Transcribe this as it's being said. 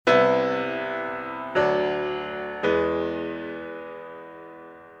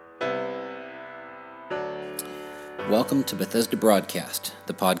Welcome to Bethesda Broadcast,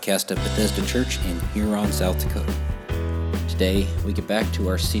 the podcast of Bethesda Church in Huron, South Dakota. Today, we get back to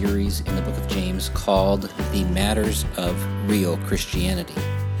our series in the book of James called The Matters of Real Christianity.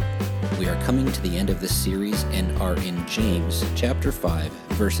 We are coming to the end of this series and are in James chapter 5,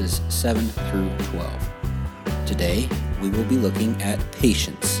 verses 7 through 12. Today, we will be looking at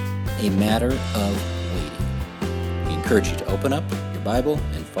patience, a matter of waiting. We encourage you to open up your Bible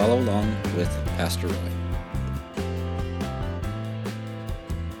and follow along with Pastor Roy.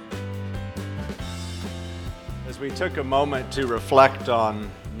 As we took a moment to reflect on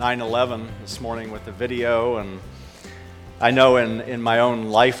 9/11 this morning with the video, and I know in my own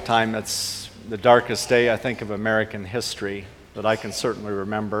lifetime it's the darkest day I think of American history that I can certainly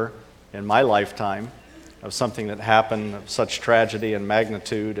remember in my lifetime of something that happened of such tragedy and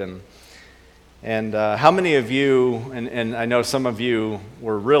magnitude. And how many of you, and I know some of you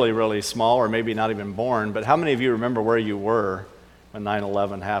were really, really small or maybe not even born, but how many of you remember where you were when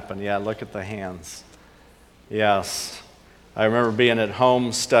 9/11 happened? Yeah, look at the hands. Yes, I remember being at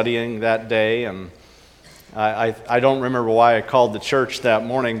home studying that day, and I don't remember why I called the church that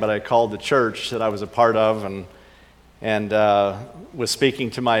morning, but I called the church that I was a part of and was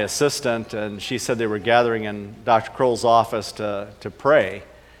speaking to my assistant, and she said they were gathering in Dr. Kroll's office to pray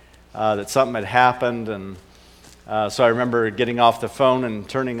that something had happened, and so I remember getting off the phone and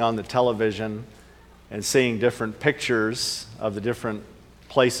turning on the television and seeing different pictures of the different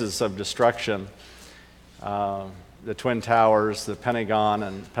places of destruction. The Twin Towers, the Pentagon,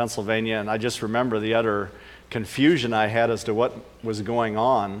 and Pennsylvania, and I just remember the utter confusion I had as to what was going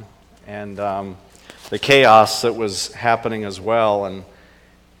on, and the chaos that was happening as well,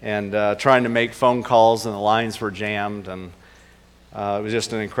 and trying to make phone calls, and the lines were jammed, and it was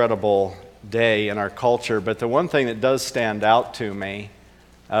just an incredible day in our culture. But the one thing that does stand out to me,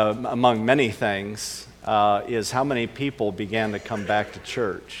 among many things, is how many people began to come back to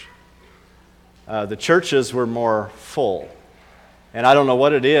church. The churches were more full. And I don't know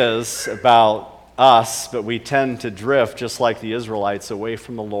what it is about us, but we tend to drift, just like the Israelites, away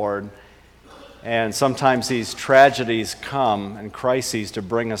from the Lord. And sometimes these tragedies come and crises to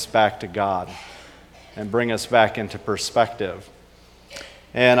bring us back to God and bring us back into perspective.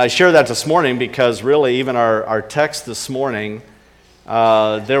 And I share that this morning because really even our text this morning,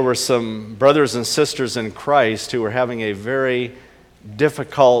 there were some brothers and sisters in Christ who were having a very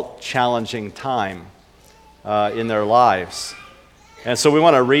difficult, challenging time in their lives. And so we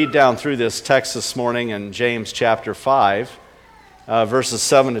want to read down through this text this morning in James chapter 5, verses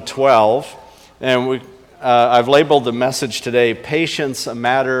 7 to 12. And I've labeled the message today, Patience, a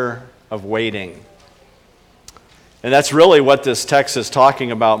Matter of Waiting. And that's really what this text is talking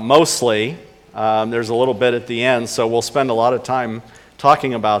about mostly. There's a little bit at the end, so we'll spend a lot of time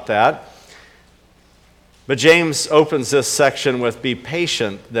talking about that. But James opens this section with, "Be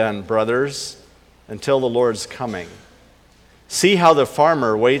patient then, brothers, until the Lord's coming. See how the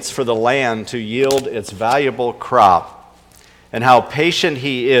farmer waits for the land to yield its valuable crop, and how patient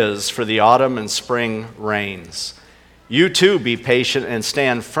he is for the autumn and spring rains. You too be patient and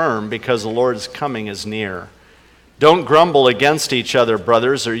stand firm, because the Lord's coming is near. Don't grumble against each other,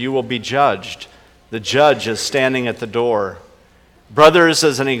 brothers, or you will be judged. The judge is standing at the door. Brothers,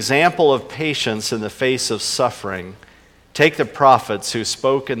 as an example of patience in the face of suffering, take the prophets who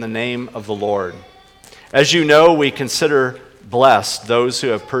spoke in the name of the Lord. As you know, we consider blessed those who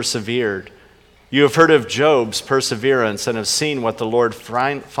have persevered. You have heard of Job's perseverance and have seen what the Lord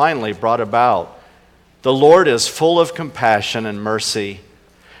finally brought about. The Lord is full of compassion and mercy.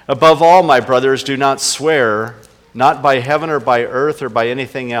 Above all, my brothers, do not swear, not by heaven or by earth or by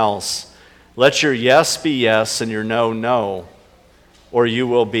anything else. Let your yes be yes and your no, no, or you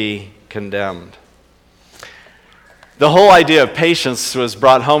will be condemned." The whole idea of patience was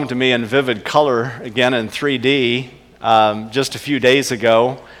brought home to me in vivid color, again in 3D, just a few days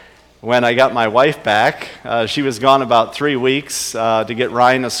ago when I got my wife back. She was gone about 3 weeks to get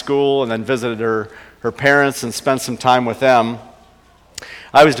Ryan to school and then visited her parents and spent some time with them.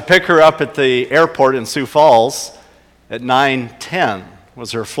 I was to pick her up at the airport in Sioux Falls at 9:10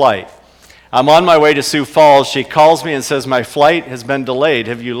 was her flight. I'm on my way to Sioux Falls. She calls me and says, "My flight has been delayed.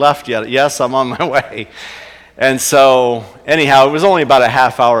 Have you left yet?" "Yes, I'm on my way." And so, anyhow, it was only about a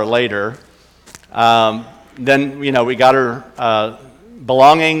half hour later. Then, we got her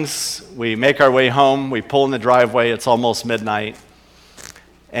belongings. We make our way home. We pull in the driveway. It's almost midnight.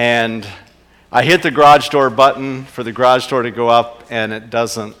 And I hit the garage door button for the garage door to go up, and it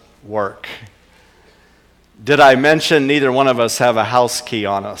doesn't work. Did I mention neither one of us have a house key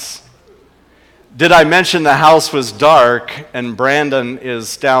on us? Did I mention the house was dark and Brandon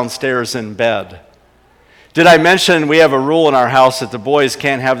is downstairs in bed? Did I mention we have a rule in our house that the boys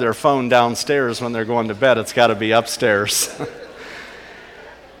can't have their phone downstairs when they're going to bed? It's got to be upstairs.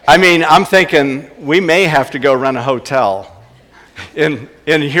 I mean, I'm thinking we may have to go rent a hotel in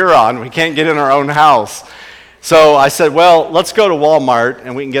Huron. We can't get in our own house. So I said, well, let's go to Walmart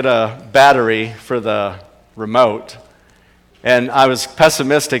and we can get a battery for the remote. And I was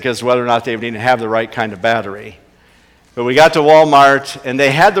pessimistic as to whether or not they would even have the right kind of battery. But we got to Walmart and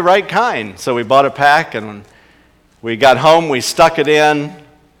they had the right kind. So we bought a pack and when we got home, we stuck it in.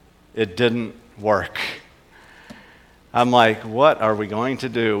 It didn't work. I'm like, what are we going to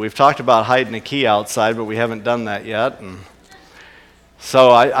do? We've talked about hiding a key outside, but we haven't done that yet. And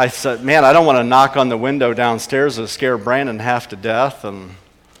so I said, man, I don't want to knock on the window downstairs and scare Brandon half to death. And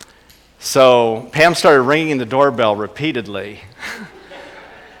so Pam started ringing the doorbell repeatedly.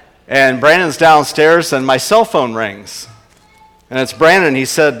 And Brandon's downstairs and my cell phone rings. And it's Brandon. He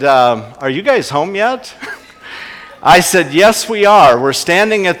said, are you guys home yet? I said, yes, we are. We're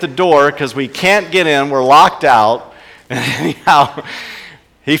standing at the door because we can't get in. We're locked out. And anyhow,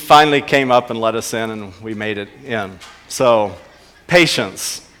 he finally came up and let us in, and we made it in. So,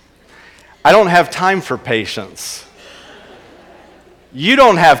 patience. I don't have time for patience. You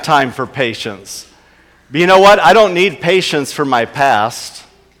don't have time for patience. But you know what? I don't need patience for my past.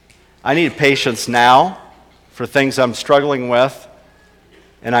 I need patience now for things I'm struggling with,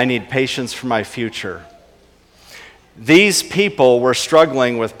 and I need patience for my future. These people were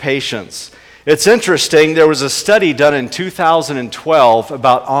struggling with patience. It's interesting, there was a study done in 2012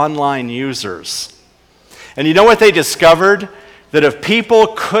 about online users. And you know what they discovered? That if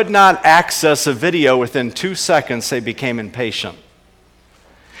people could not access a video within 2 seconds, they became impatient.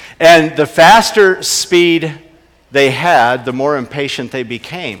 And the faster speed they had, the more impatient they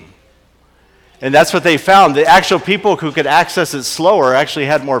became. And that's what they found. The actual people who could access it slower actually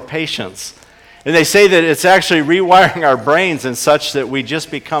had more patience. And they say that it's actually rewiring our brains in such that we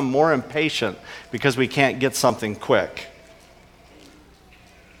just become more impatient because we can't get something quick.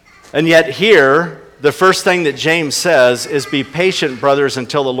 And yet here, the first thing that James says is, be patient, brothers,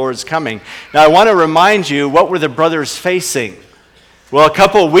 until the Lord's coming. Now I want to remind you, what were the brothers facing? Well, a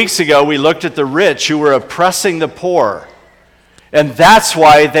couple of weeks ago, we looked at the rich who were oppressing the poor. And that's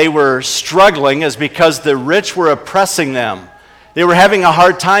why they were struggling, is because the rich were oppressing them. They were having a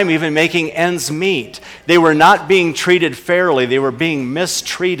hard time even making ends meet. They were not being treated fairly. They were being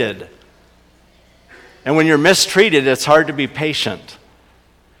mistreated. And when you're mistreated, it's hard to be patient.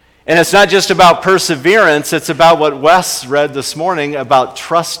 And it's not just about perseverance. It's about what Wes read this morning about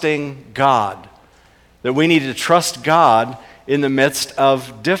trusting God. That we need to trust God in the midst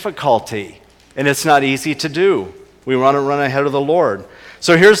of difficulty. And it's not easy to do. We want to run ahead of the Lord.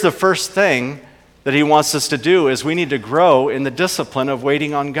 So here's the first thing that he wants us to do, is we need to grow in the discipline of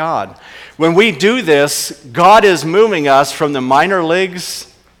waiting on God. When we do this, God is moving us from the minor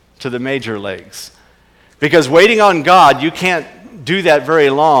leagues to the major leagues. Because waiting on God, you can't do that very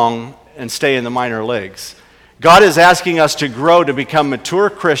long and stay in the minor leagues. God is asking us to grow to become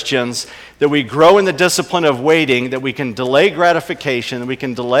mature Christians, that we grow in the discipline of waiting, that we can delay gratification, that we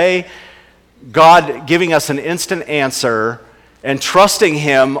can delay God giving us an instant answer, and trusting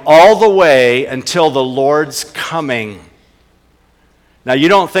Him all the way until the Lord's coming. Now, you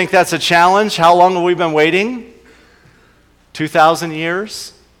don't think that's a challenge? How long have we been waiting? 2,000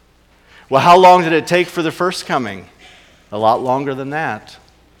 years? Well, how long did it take for the first coming? A lot longer than that.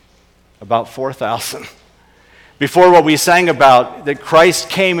 About 4,000. Before, what we sang about, that Christ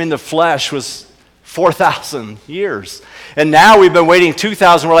came in the flesh, was 4,000 years. And now we've been waiting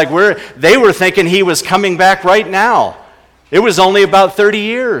 2,000. We're like, they were thinking He was coming back right now. It was only about 30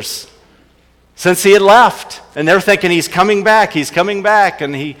 years since He had left. And they're thinking He's coming back,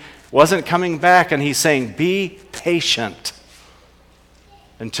 and He wasn't coming back. And He's saying, be patient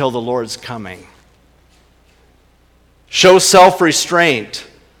until the Lord's coming. Show self-restraint,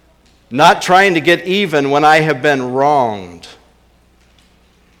 not trying to get even when I have been wronged.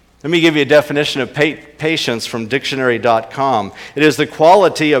 Let me give you a definition of patience from dictionary.com. It is the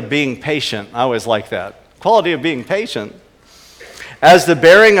quality of being patient. I always like that. Quality of being patient. As the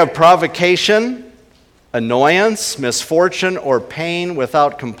bearing of provocation, annoyance, misfortune, or pain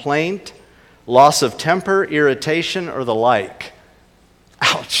without complaint, loss of temper, irritation, or the like.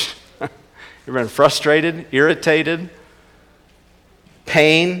 Ouch. You've been frustrated, irritated,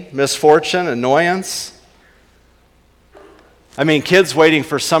 pain, misfortune, annoyance. I mean, kids waiting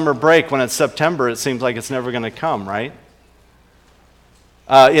for summer break when it's September, it seems like it's never going to come, right?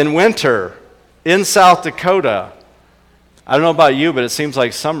 In winter, in South Dakota, I don't know about you, but it seems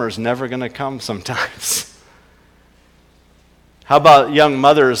like summer's never going to come sometimes. How about young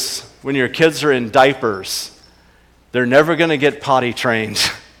mothers when your kids are in diapers, they're never going to get potty trained.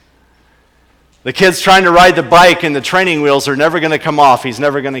 The kid's trying to ride the bike and the training wheels are never going to come off. He's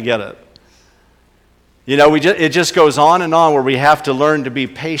never going to get it. You know, it just goes on and on where we have to learn to be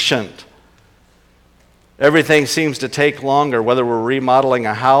patient. Everything seems to take longer, whether we're remodeling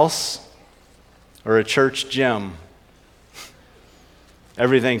a house or a church gym.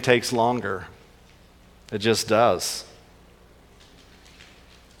 Everything takes longer. It just does.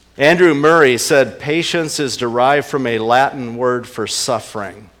 Andrew Murray said, patience is derived from a Latin word for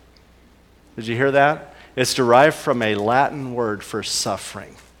suffering. Did you hear that? It's derived from a Latin word for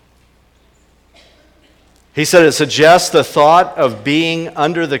suffering. He said it suggests the thought of being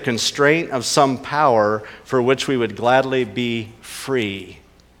under the constraint of some power for which we would gladly be free.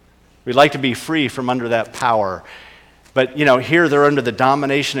 We'd like to be free from under that power. But, you know, here they're under the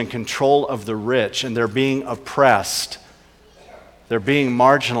domination and control of the rich, and they're being oppressed. They're being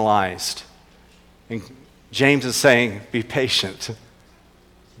marginalized. And James is saying, be patient.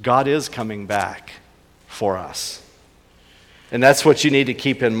 God is coming back for us. And that's what you need to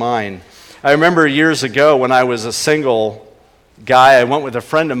keep in mind. I remember years ago when I was a single guy, I went with a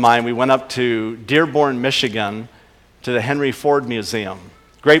friend of mine. We went up to Dearborn, Michigan, to the Henry Ford Museum.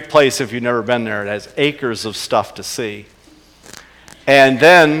 Great place if you've never been there. It has acres of stuff to see. And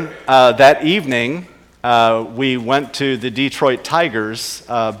then that evening, we went to the Detroit Tigers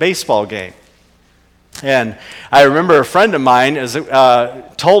baseball game. And I remember a friend of mine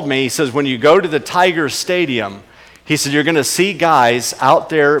told me, he says, when you go to the Tigers Stadium, he said, you're going to see guys out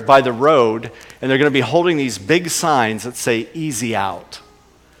there by the road, and they're going to be holding these big signs that say, easy out.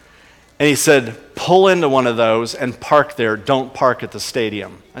 And he said, pull into one of those and park there. Don't park at the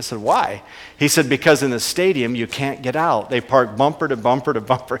stadium. I said, why? He said, because in the stadium, you can't get out. They park bumper to bumper to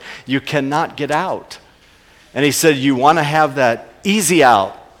bumper. You cannot get out. And he said, you want to have that easy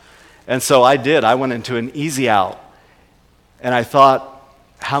out. And so I did. I went into an easy out. And I thought,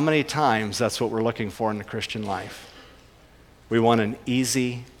 how many times that's what we're looking for in the Christian life? We want an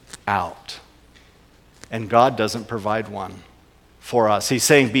easy out. And God doesn't provide one for us. He's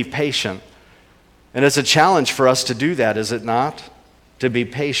saying, be patient. And it's a challenge for us to do that, is it not? To be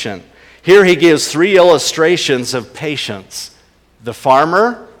patient. Here he gives 3 illustrations of patience. The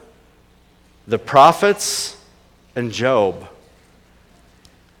farmer, the prophets, and Job.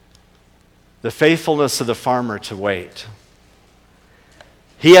 The faithfulness of the farmer to wait.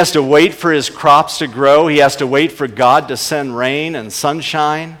 He has to wait for his crops to grow. He has to wait for God to send rain and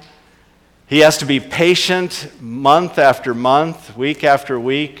sunshine. He has to be patient month after month, week after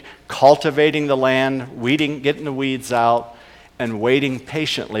week, cultivating the land, weeding, getting the weeds out, and waiting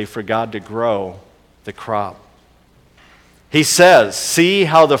patiently for God to grow the crop. He says, see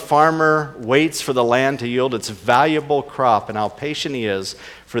how the farmer waits for the land to yield its valuable crop and how patient he is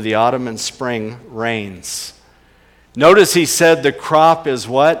for the autumn and spring rains. Notice he said the crop is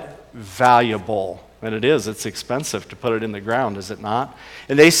what? Valuable. And it is. It's expensive to put it in the ground, is it not?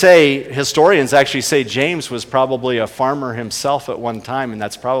 And they say, historians actually say James was probably a farmer himself at one time, and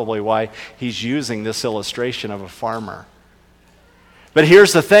that's probably why he's using this illustration of a farmer. But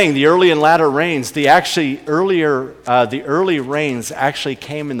here's the thing, the early and latter rains, the early rains actually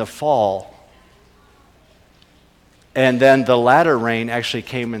came in the fall. And then the latter rain actually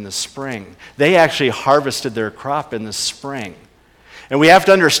came in the spring. They actually harvested their crop in the spring. And we have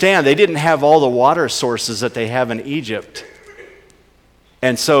to understand, they didn't have all the water sources that they have in Egypt.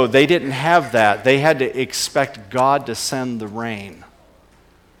 And so they didn't have that. They had to expect God to send the rain.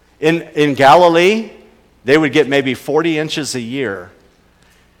 In Galilee, they would get maybe 40 inches a year.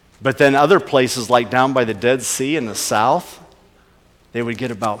 But then other places like down by the Dead Sea in the south, they would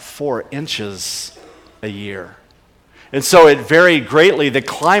get about 4 inches a year. And so it varied greatly. The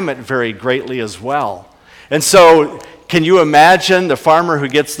climate varied greatly as well. And so can you imagine the farmer who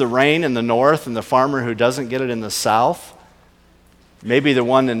gets the rain in the north and the farmer who doesn't get it in the south? Maybe the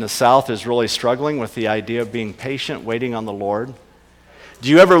one in the south is really struggling with the idea of being patient, waiting on the Lord. Do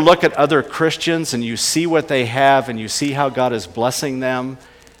you ever look at other Christians and you see what they have and you see how God is blessing them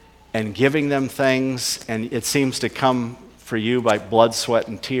and giving them things, and it seems to come for you by blood, sweat,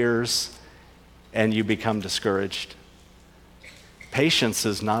 and tears, and you become discouraged? Patience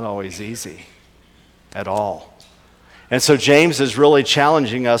is not always easy at all. And so James is really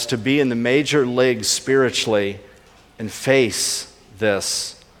challenging us to be in the major leagues spiritually and face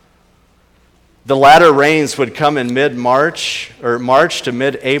this. The latter rains would come in mid-March, or March to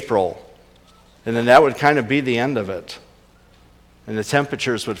mid-April, and then that would kind of be the end of it. And the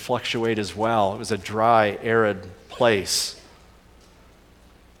temperatures would fluctuate as well. It was a dry, arid place.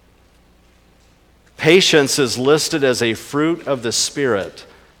 Patience is listed as a fruit of the Spirit.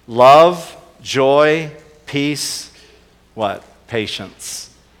 love, joy, peace, what? Patience.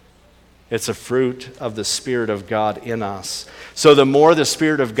 It's a fruit of the Spirit of God in us. So the more the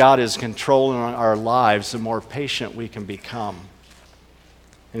Spirit of God is controlling our lives, the more patient we can become.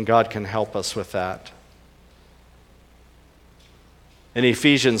 And God can help us with that. In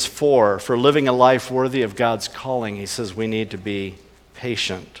Ephesians 4, for living a life worthy of God's calling, he says we need to be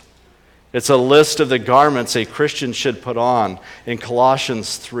patient. It's a list of the garments a Christian should put on in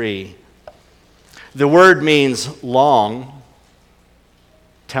Colossians 3. The word means long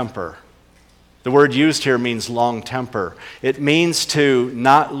temper. The word used here means long temper. It means to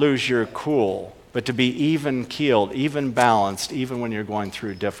not lose your cool, but to be even-keeled, even balanced, even when you're going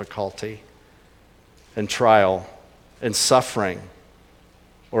through difficulty and trial and suffering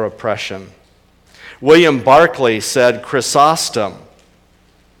or oppression. William Barclay said Chrysostom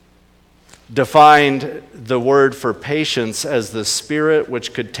defined the word for patience as the spirit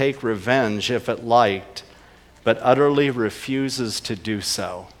which could take revenge if it liked, but utterly refuses to do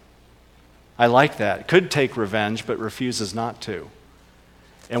so. I like that. Could take revenge, but refuses not to.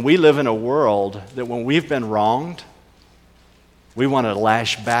 And we live in a world that when we've been wronged, we want to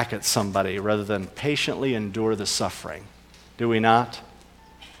lash back at somebody rather than patiently endure the suffering. Do we not?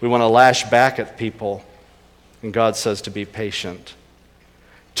 We want to lash back at people, and God says to be patient.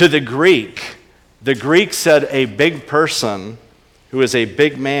 To the Greek said a big person who is a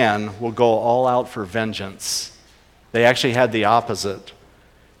big man will go all out for vengeance. They actually had the opposite.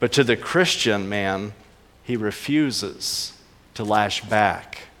 But to the Christian man, he refuses to lash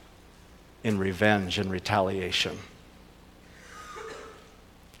back in revenge and retaliation.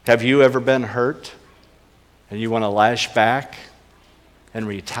 Have you ever been hurt and you want to lash back and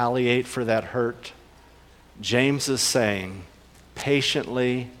retaliate for that hurt? James is saying,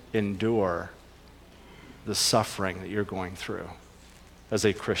 patiently endure the suffering that you're going through as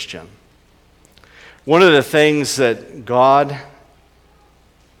a Christian. One of the things that God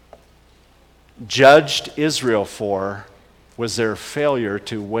judged Israel for was their failure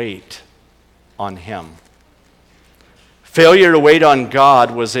to wait on him. Failure to wait on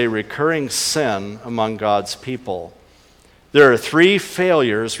God was a recurring sin among God's people. There are 3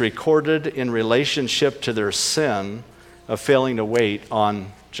 failures recorded in relationship to their sin of failing to wait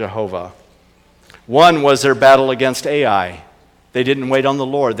on Jehovah. One was their battle against Ai. They didn't wait on the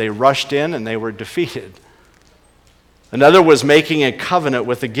Lord. They rushed in and they were defeated. Another was making a covenant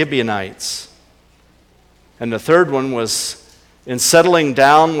with the Gibeonites. And the third one was in settling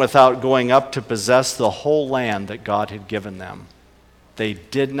down without going up to possess the whole land that God had given them. They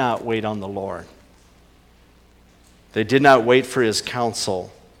did not wait on the Lord. They did not wait for his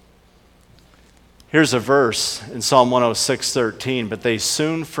counsel. Here's a verse in Psalm 106:13, but they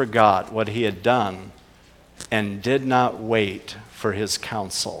soon forgot what he had done and did not wait for his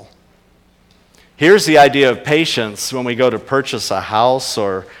counsel. Here's the idea of patience when we go to purchase a house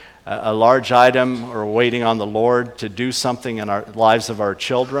or a large item or waiting on the Lord to do something in our lives of our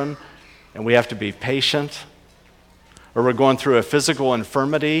children, and we have to be patient. Or we're going through a physical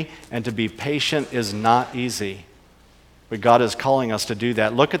infirmity, and to be patient is not easy. But God is calling us to do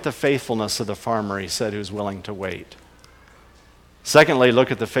that. Look at the faithfulness of the farmer, he said, who's willing to wait. Secondly,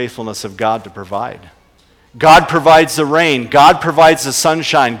 look at the faithfulness of God to provide. God provides the rain. God provides the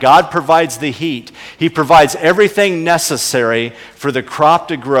sunshine. God provides the heat. He provides everything necessary for the crop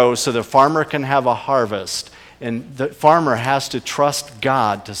to grow so the farmer can have a harvest. And the farmer has to trust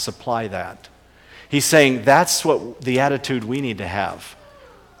God to supply that. He's saying that's what the attitude we need to have,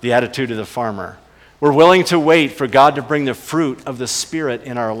 the attitude of the farmer. We're willing to wait for God to bring the fruit of the Spirit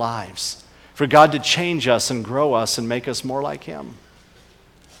in our lives, for God to change us and grow us and make us more like him.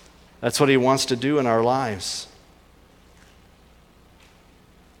 That's what he wants to do in our lives.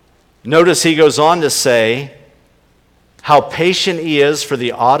 Notice he goes on to say how patient he is for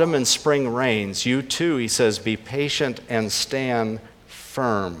the autumn and spring rains. You too, he says, be patient and stand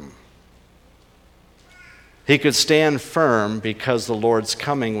firm. He could stand firm because the Lord's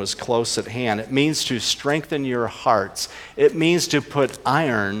coming was close at hand. It means to strengthen your hearts. It means to put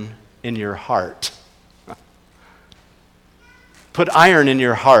iron in your heart. Put iron in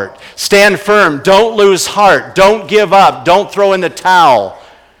your heart. Stand firm. Don't lose heart. Don't give up. Don't throw in the towel.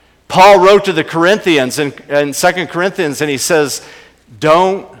 Paul wrote to the Corinthians in 2 Corinthians, and he says,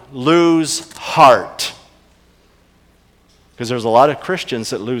 don't lose heart. Because there's a lot of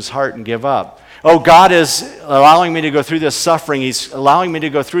Christians that lose heart and give up. Oh, God is allowing me to go through this suffering. He's allowing me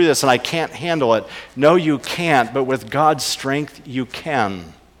to go through this, and I can't handle it. No, you can't, but with God's strength, you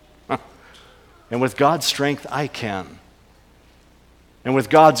can. And with God's strength, I can. And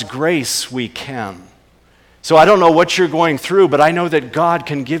with God's grace, we can. So I don't know what you're going through, but I know that God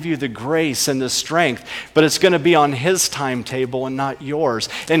can give you the grace and the strength, but it's going to be on His timetable and not yours.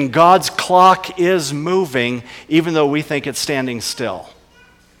 And God's clock is moving, even though we think it's standing still.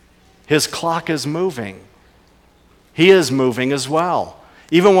 His clock is moving. He is moving as well.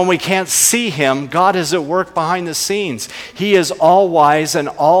 Even when we can't see Him, God is at work behind the scenes. He is all-wise and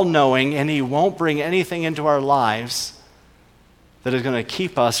all-knowing, and He won't bring anything into our lives that is going to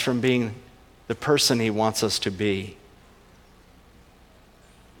keep us from being the person He wants us to be.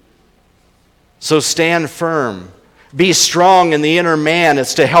 So stand firm. Be strong in the inner man.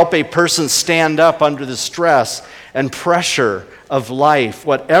 It's to help a person stand up under the stress and pressure of life.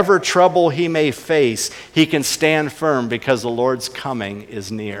 Whatever trouble he may face, he can stand firm because the Lord's coming is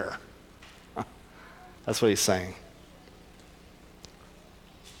near. That's what he's saying.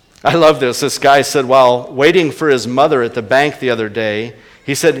 I love this. This guy said while waiting for his mother at the bank the other day,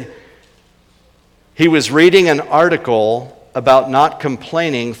 he said he was reading an article about not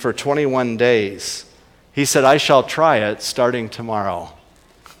complaining for 21 days. He said, I shall try it starting tomorrow.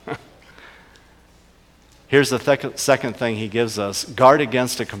 Here's the second thing he gives us. Guard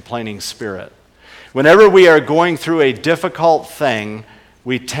against a complaining spirit. Whenever we are going through a difficult thing,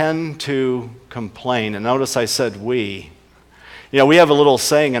 we tend to complain. And notice I said we. You know, we have a little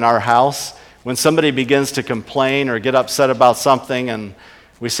saying in our house. When somebody begins to complain or get upset about something, and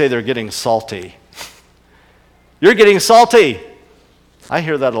we say they're getting salty. You're getting salty. I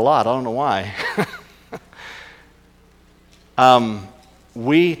hear that a lot. I don't know why.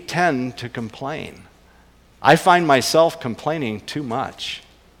 We tend to complain. I find myself complaining too much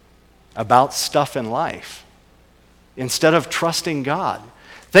about stuff in life instead of trusting God.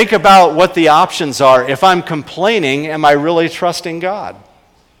 Think about what the options are. If I'm complaining, am I really trusting God?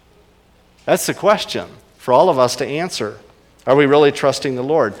 That's the question for all of us to answer. Are we really trusting the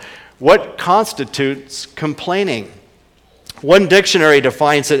Lord? What constitutes complaining? One dictionary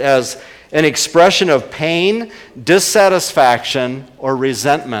defines it as an expression of pain, dissatisfaction, or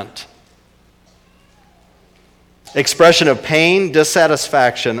resentment. Expression of pain,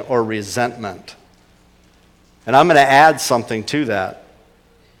 dissatisfaction, or resentment. And I'm going to add something to that.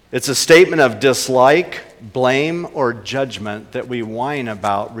 It's a statement of dislike, blame, or judgment that we whine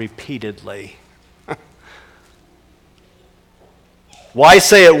about repeatedly. Why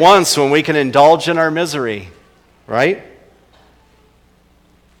say it once when we can indulge in our misery, right?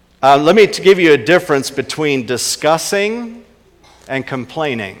 Let me give you a difference between discussing and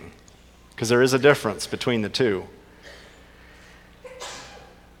complaining, because there is a difference between the two.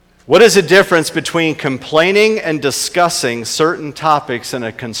 What is the difference between complaining and discussing certain topics in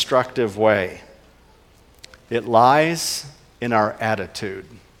a constructive way? It lies in our attitude,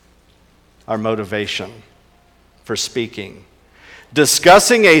 our motivation for speaking.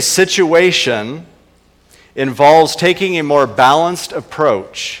 Discussing a situation involves taking a more balanced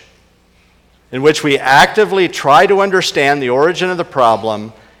approach in which we actively try to understand the origin of the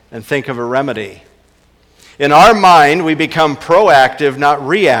problem and think of a remedy. In our mind, we become proactive, not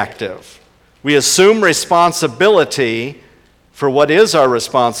reactive. We assume responsibility for what is our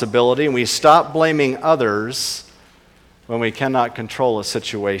responsibility, and we stop blaming others when we cannot control a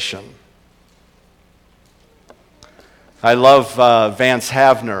situation. I love Vance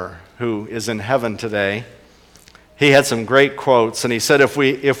Havner, who is in heaven today. He had some great quotes, and he said, if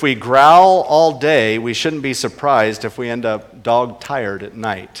we growl all day, we shouldn't be surprised if we end up dog-tired at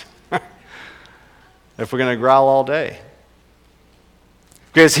night. If we're going to growl all day.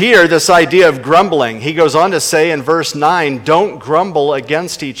 Because here, this idea of grumbling, he goes on to say in verse 9, don't grumble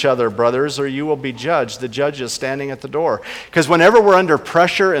against each other, brothers, or you will be judged. The judge is standing at the door. Because whenever we're under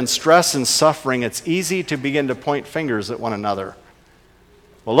pressure and stress and suffering, it's easy to begin to point fingers at one another.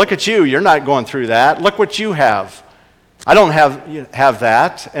 Well, look at you. You're not going through that. Look what you have. I don't have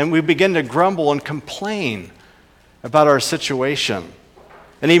that. And we begin to grumble and complain about our situation.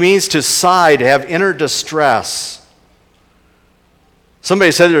 And he means to sigh, to have inner distress.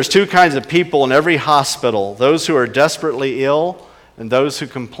 Somebody said there's two kinds of people in every hospital, those who are desperately ill and those who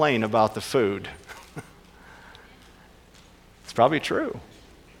complain about the food. It's probably true.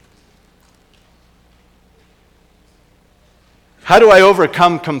 How do I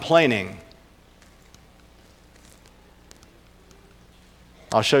overcome complaining?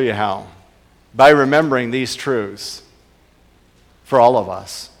 I'll show you how. By remembering these truths for all of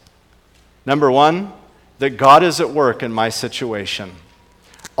us. Number one, that God is at work in my situation.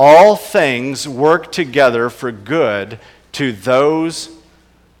 All things work together for good to those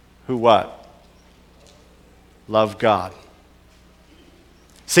who what? Love God.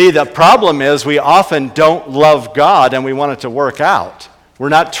 See, the problem is we often don't love God and we want it to work out. We're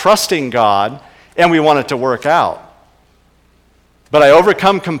not trusting God and we want it to work out. But I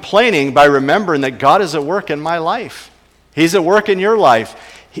overcome complaining by remembering that God is at work in my life. He's at work in your life.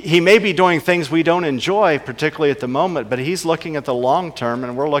 He may be doing things we don't enjoy, particularly at the moment, but He's looking at the long term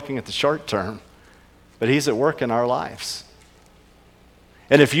and we're looking at the short term. But He's at work in our lives.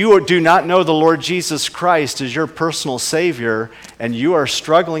 And if you do not know the Lord Jesus Christ as your personal Savior and you are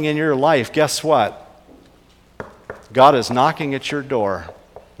struggling in your life, guess what? God is knocking at your door,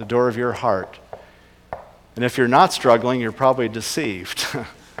 the door of your heart. And if you're not struggling, you're probably deceived.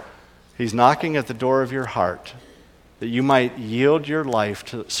 He's knocking at the door of your heart that you might yield your life,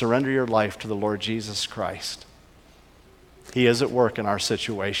 surrender your life to the Lord Jesus Christ. He is at work in our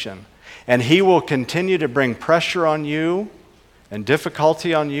situation. And He will continue to bring pressure on you and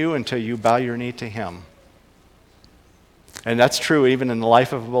difficulty on you until you bow your knee to Him. And that's true even in the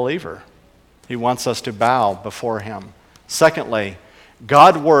life of a believer. He wants us to bow before Him. Secondly,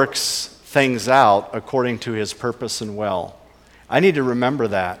 God works things out according to His purpose and will. I need to remember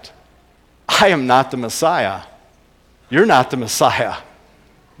that. I am not the Messiah. You're not the Messiah.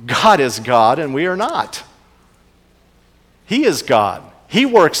 God is God and we are not. He is God. He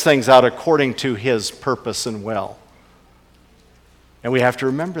works things out according to His purpose and will. And we have to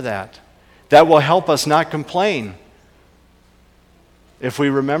remember that. That will help us not complain if we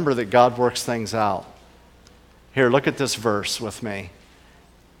remember that God works things out. Here, look at this verse with me.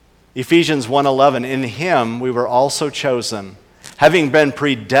 Ephesians 1:11, in Him we were also chosen, having been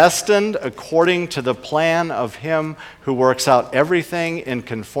predestined according to the plan of Him who works out everything in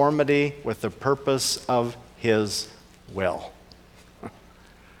conformity with the purpose of His will.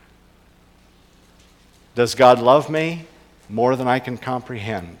 Does God love me? More than I can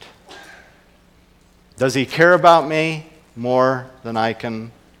comprehend. Does He care about me? More than I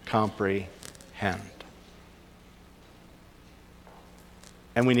can comprehend.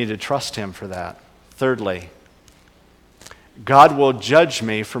 And we need to trust Him for that. Thirdly, God will judge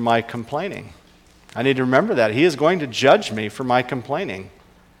me for my complaining. I need to remember that. He is going to judge me for my complaining.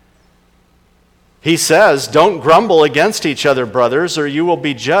 He says, don't grumble against each other, brothers, or you will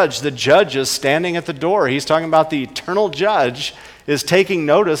be judged. The judge is standing at the door. He's talking about the eternal judge is taking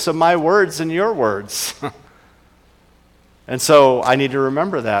notice of my words and your words. And so I need to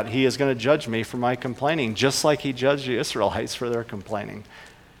remember that. He is going to judge me for my complaining, just like He judged the Israelites for their complaining.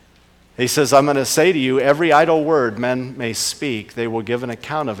 He says, I'm going to say to you, every idle word men may speak, they will give an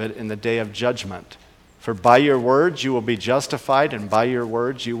account of it in the day of judgment. For by your words you will be justified, and by your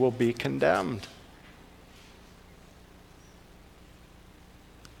words you will be condemned.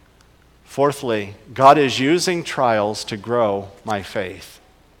 Fourthly, God is using trials to grow my faith.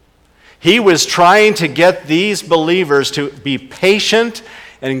 He was trying to get these believers to be patient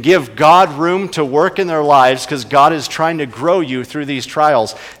and give God room to work in their lives because God is trying to grow you through these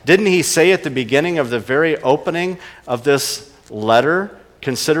trials. Didn't He say at the beginning of the very opening of this letter,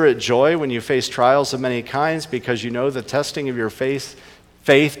 consider it joy when you face trials of many kinds because you know the testing of your faith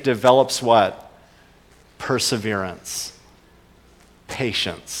develops what? Perseverance,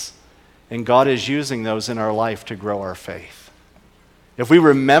 patience. And God is using those in our life to grow our faith. If we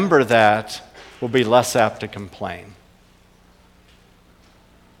remember that, we'll be less apt to complain.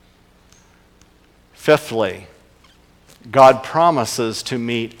 Fifthly, God promises to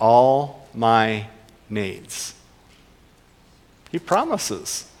meet all my needs. He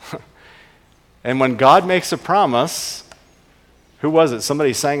promises. And when God makes a promise, who was it?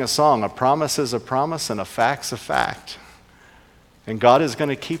 Somebody sang a song, a promise is a promise and a fact's a fact. And God is going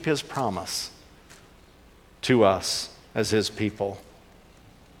to keep His promise to us as His people.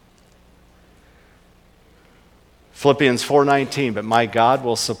 Philippians 4:19, but my God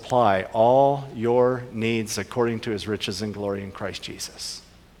will supply all your needs according to His riches and glory in Christ Jesus.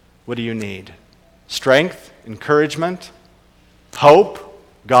 What do you need? Strength, encouragement, hope.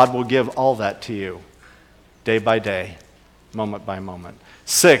 God will give all that to you day by day, moment by moment.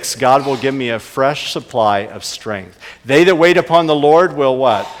 6, God will give me a fresh supply of strength. They that wait upon the Lord will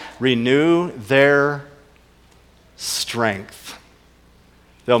what? Renew their strength.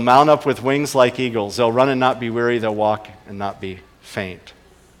 They'll mount up with wings like eagles. They'll run and not be weary. They'll walk and not be faint.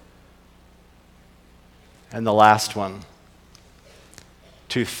 And the last one,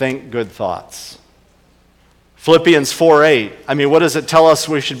 to think good thoughts. Philippians 4:8. I mean, what does it tell us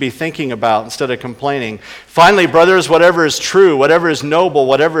we should be thinking about instead of complaining? Finally, brothers, whatever is true, whatever is noble,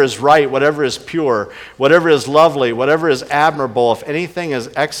 whatever is right, whatever is pure, whatever is lovely, whatever is admirable, if anything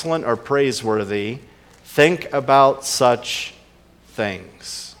is excellent or praiseworthy, think about such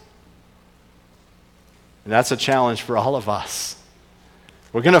things. And that's a challenge for all of us.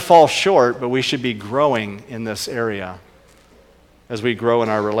 We're going to fall short, but we should be growing in this area. as we grow in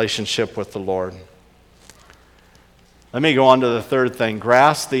our relationship with the Lord. Let me go on to the third thing.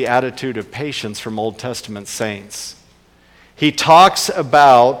 Grasp the attitude of patience from Old Testament saints. He talks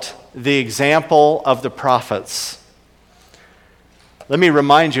about the example of the prophets. Let me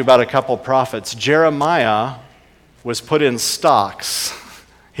remind you about a couple prophets. Jeremiah was put in stocks.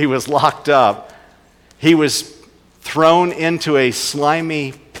 He was locked up. He was thrown into a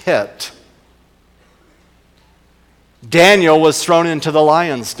slimy pit. Daniel was thrown into the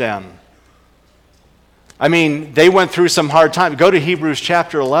lion's den. I mean, they went through some hard times. Go to Hebrews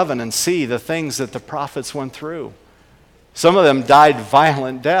chapter 11 and see the things that the prophets went through. Some of them died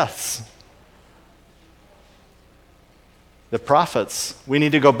violent deaths. The prophets, we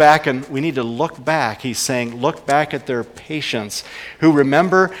need to go back and we need to look back. He's saying, look back at their patience. Who,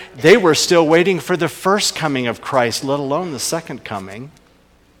 remember, they were still waiting for the first coming of Christ, let alone the second coming.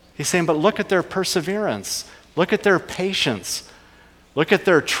 He's saying, but look at their perseverance. Look at their patience. Look at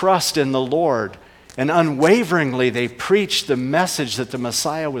their trust in the Lord. And unwaveringly, they preached the message that the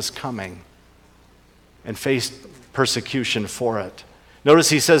Messiah was coming and faced persecution for it. Notice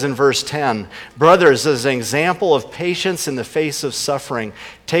he says in verse 10, brothers, as an example of patience in the face of suffering,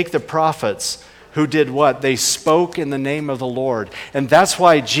 take the prophets who did what? They spoke in the name of the Lord. And that's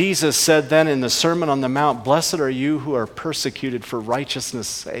why Jesus said then in the Sermon on the Mount, blessed are you who are persecuted for righteousness'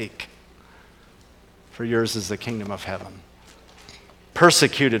 sake, for yours is the kingdom of heaven.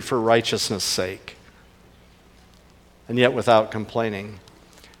 Persecuted for righteousness' sake, and yet without complaining.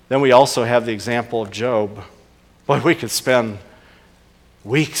 Then we also have the example of Job. Boy, we could spend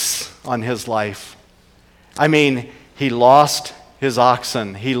weeks on his life. I mean, he lost his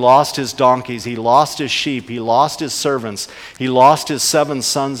oxen, he lost his donkeys, he lost his sheep, he lost his servants, he lost his 7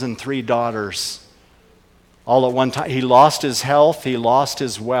 sons and 3 daughters. All at one time. He lost his health, he lost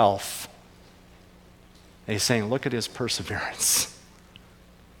his wealth. And he's saying, look at his perseverance.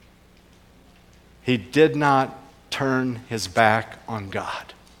 He did not turn his back on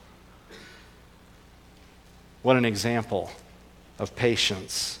God. What an example of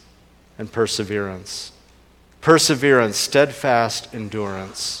patience and perseverance. Perseverance, steadfast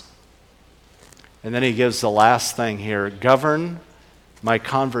endurance. And then he gives the last thing here. Govern my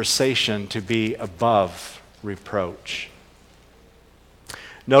conversation to be above reproach.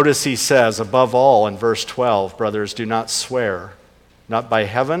 Notice he says, above all, in verse 12, brothers, do not swear, not by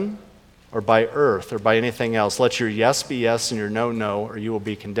heaven or by earth or by anything else. Let your yes be yes and your no, no, or you will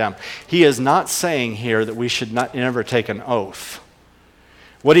be condemned. He is not saying here that we should never take an oath.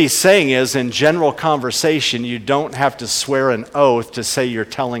 What he's saying is, in general conversation, you don't have to swear an oath to say you're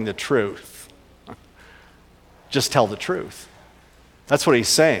telling the truth. Just tell the truth. That's what he's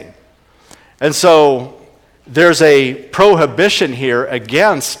saying. And so there's a prohibition here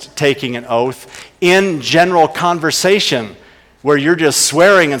against taking an oath in general conversation where you're just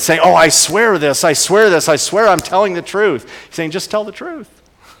swearing and saying, oh, I swear this, I swear this, I swear I'm telling the truth. He's saying, just tell the truth.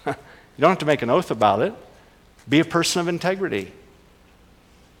 You don't have to make an oath about it. Be a person of integrity.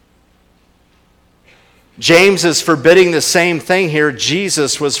 James is forbidding the same thing here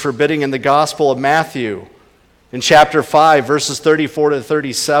Jesus was forbidding in the Gospel of Matthew in chapter 5, verses 34 to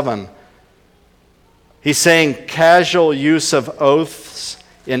 37. He's saying casual use of oaths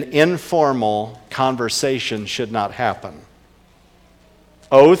in informal conversation should not happen.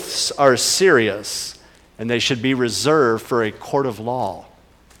 Oaths are serious, and they should be reserved for a court of law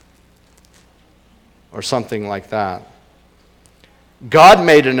or something like that. God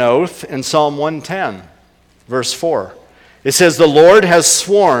made an oath in Psalm 110. Verse 4, it says, the Lord has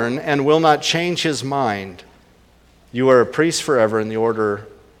sworn and will not change his mind. You are a priest forever in the order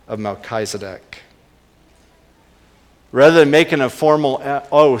of Melchizedek. Rather than making a formal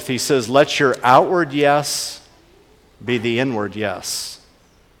oath, he says, let your outward yes be the inward yes.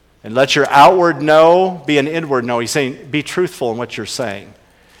 And let your outward no be an inward no. He's saying, be truthful in what you're saying.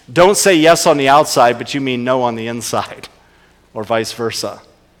 Don't say yes on the outside, but you mean no on the inside, or vice versa.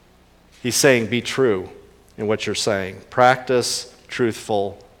 He's saying, be true in what you're saying. Practice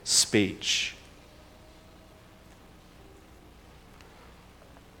truthful speech.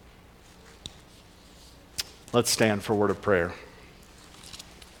 Let's stand for a word of prayer.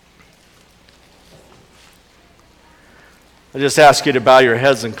 I just ask you to bow your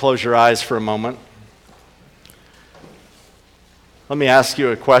heads and close your eyes for a moment. Let me ask you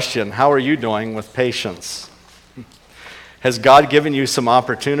a question. How are you doing with patience? Has God given you some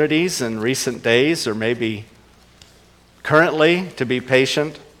opportunities in recent days or maybe currently to be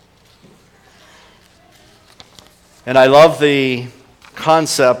patient? And I love the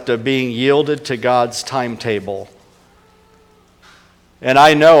concept of being yielded to God's timetable. And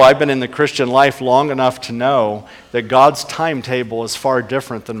I know I've been in the Christian life long enough to know that God's timetable is far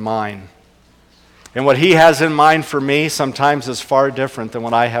different than mine. And what He has in mind for me sometimes is far different than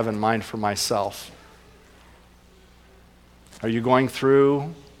what I have in mind for myself. Are you going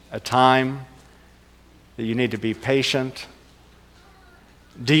through a time that you need to be patient?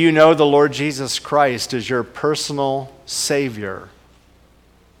 Do you know the Lord Jesus Christ is your personal Savior?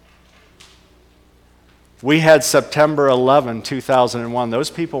 We had September 11, 2001.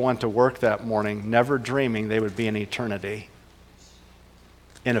 Those people went to work that morning never dreaming they would be in eternity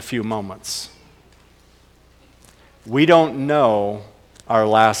in a few moments. We don't know our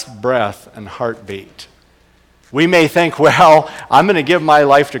last breath and heartbeat. We may think, well, I'm going to give my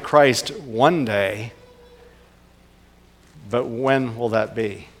life to Christ one day, but when will that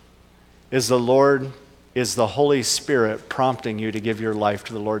be? Is the Holy Spirit prompting you to give your life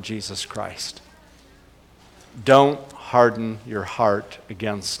to the Lord Jesus Christ? Don't harden your heart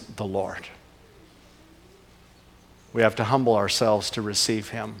against the Lord. We have to humble ourselves to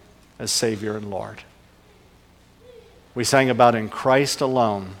receive Him as Savior and Lord. We sang about in Christ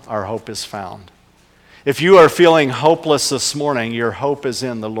alone our hope is found. If you are feeling hopeless this morning, your hope is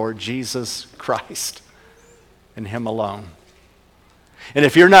in the Lord Jesus Christ and Him alone. And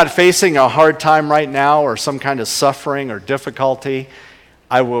if you're not facing a hard time right now or some kind of suffering or difficulty,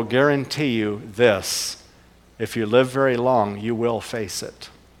 I will guarantee you this. If you live very long, you will face it.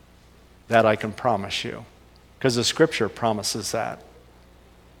 That I can promise you. Because the Scripture promises that.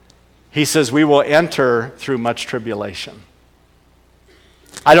 He says we will enter through much tribulation.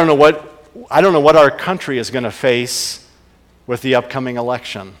 I don't know what our country is going to face with the upcoming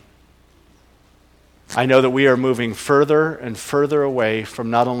election. I know that we are moving further and further away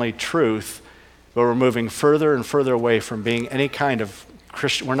from not only truth, but we're moving further and further away from being any kind of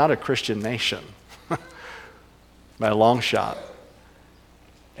Christian. We're not a Christian nation. By a long shot.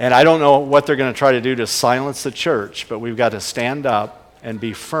 And I don't know what they're going to try to do to silence the church, but we've got to stand up and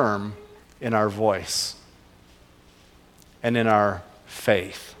be firm in our voice and in our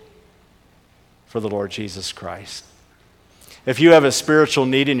faith for the Lord Jesus Christ. If you have a spiritual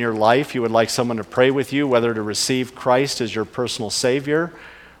need in your life, you would like someone to pray with you, whether to receive Christ as your personal Savior,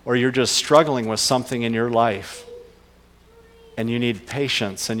 or you're just struggling with something in your life, and you need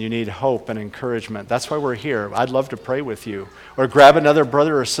patience and you need hope and encouragement. That's why we're here. I'd love to pray with you. Or grab another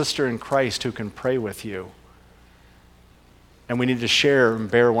brother or sister in Christ who can pray with you. And we need to share and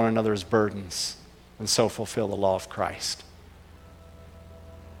bear one another's burdens and so fulfill the law of Christ.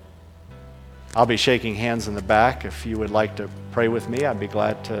 I'll be shaking hands in the back. If you would like to pray with me, I'd be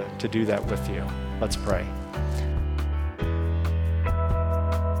glad to do that with you. Let's pray.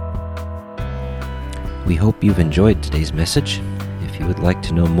 We hope you've enjoyed today's message. If you would like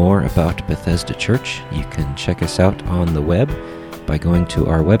to know more about Bethesda Church, you can check us out on the web by going to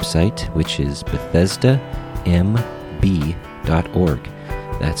our website, which is BethesdaMB.org.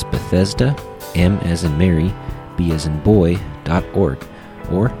 That's Bethesda, M as in Mary, B as in boy.org.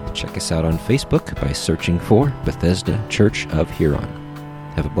 Or check us out on Facebook by searching for Bethesda Church of Huron.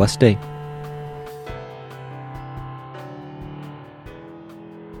 Have a blessed day.